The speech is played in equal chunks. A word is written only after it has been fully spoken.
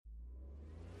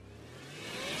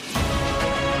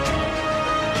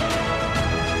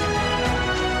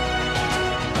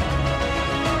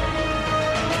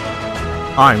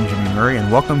I'm Jimmy Murray,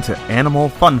 and welcome to Animal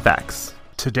Fun Facts.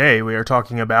 Today we are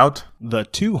talking about the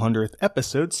 200th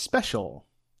episode special.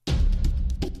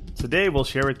 Today we'll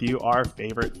share with you our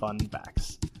favorite fun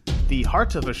facts. The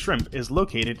heart of a shrimp is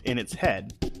located in its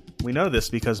head. We know this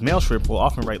because male shrimp will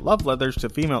often write love letters to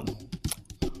female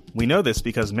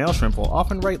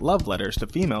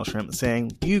shrimp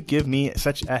saying, "You give me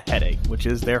such a headache," which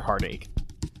is their heartache.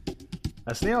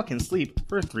 A snail can sleep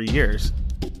for 3 years.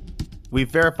 We've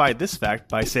verified this fact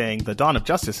by saying the dawn of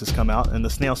justice has come out and the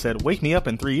snail said, "Wake me up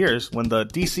in 3 years," when the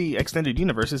DC Extended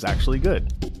Universe is actually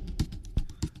good.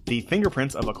 The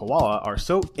fingerprints of a koala are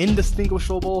so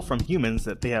indistinguishable from humans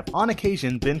that they have on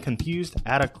occasion been confused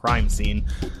at a crime scene.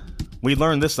 We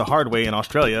learned this the hard way in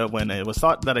Australia when it was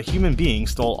thought that a human being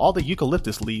stole all the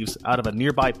eucalyptus leaves out of a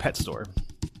nearby pet store.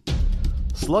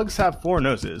 Slugs have 4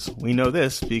 noses. We know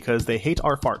this because they hate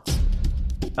our farts.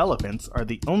 Elephants are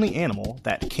the only animal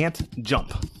that can't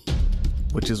jump,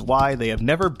 which is why they have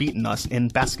never beaten us in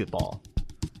basketball.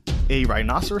 A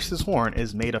rhinoceros's horn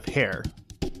is made of hair.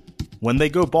 When they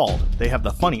go bald, they have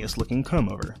the funniest looking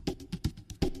comb-over.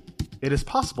 It is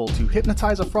possible to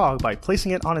hypnotize a frog by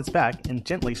placing it on its back and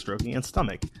gently stroking its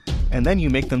stomach, and then you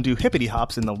make them do hippity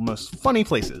hops in the most funny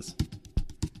places.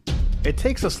 It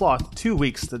takes a sloth 2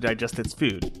 weeks to digest its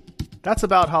food. That's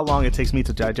about how long it takes me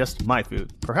to digest my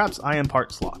food. Perhaps I am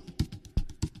part sloth.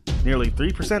 Nearly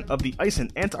 3% of the ice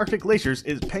in Antarctic glaciers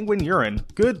is penguin urine.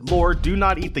 Good lord, do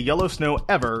not eat the yellow snow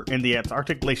ever in the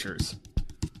Antarctic glaciers.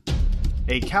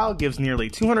 A cow gives nearly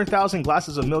 200,000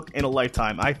 glasses of milk in a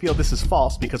lifetime. I feel this is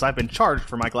false because I've been charged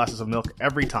for my glasses of milk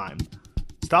every time.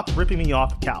 Stop ripping me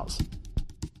off, cows.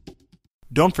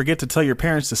 Don't forget to tell your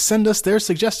parents to send us their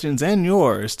suggestions and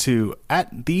yours to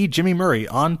 @TheJimmyMurray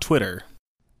on Twitter.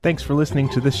 Thanks for listening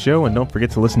to this show, and don't forget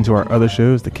to listen to our other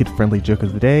shows, the Kid-Friendly Joke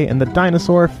of the Day and the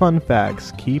Dinosaur Fun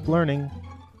Facts. Keep learning.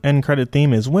 End credit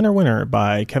theme is Winner Winner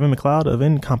by Kevin MacLeod of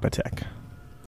Incompetech.